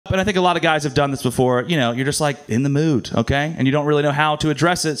And I think a lot of guys have done this before. You know, you're just like in the mood, okay? And you don't really know how to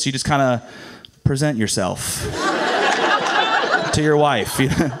address it, so you just kind of present yourself to your wife. You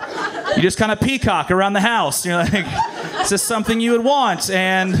just kind of peacock around the house. You're like, is this something you would want?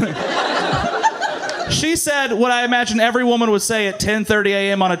 And she said what I imagine every woman would say at 10:30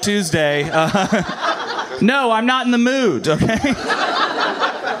 a.m. on a Tuesday. No, I'm not in the mood, okay?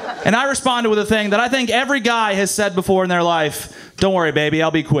 And I responded with a thing that I think every guy has said before in their life. Don't worry, baby,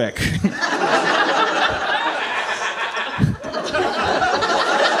 I'll be quick.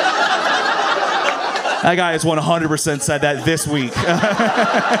 That guy has 100% said that this week.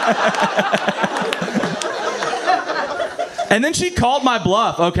 And then she called my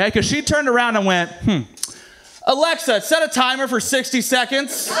bluff, okay? Because she turned around and went, Alexa, set a timer for 60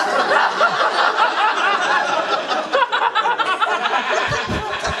 seconds.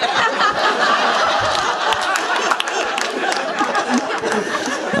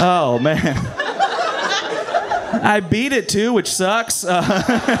 Oh, man. I beat it, too, which sucks.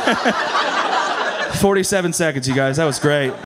 47 seconds, you guys. That was great.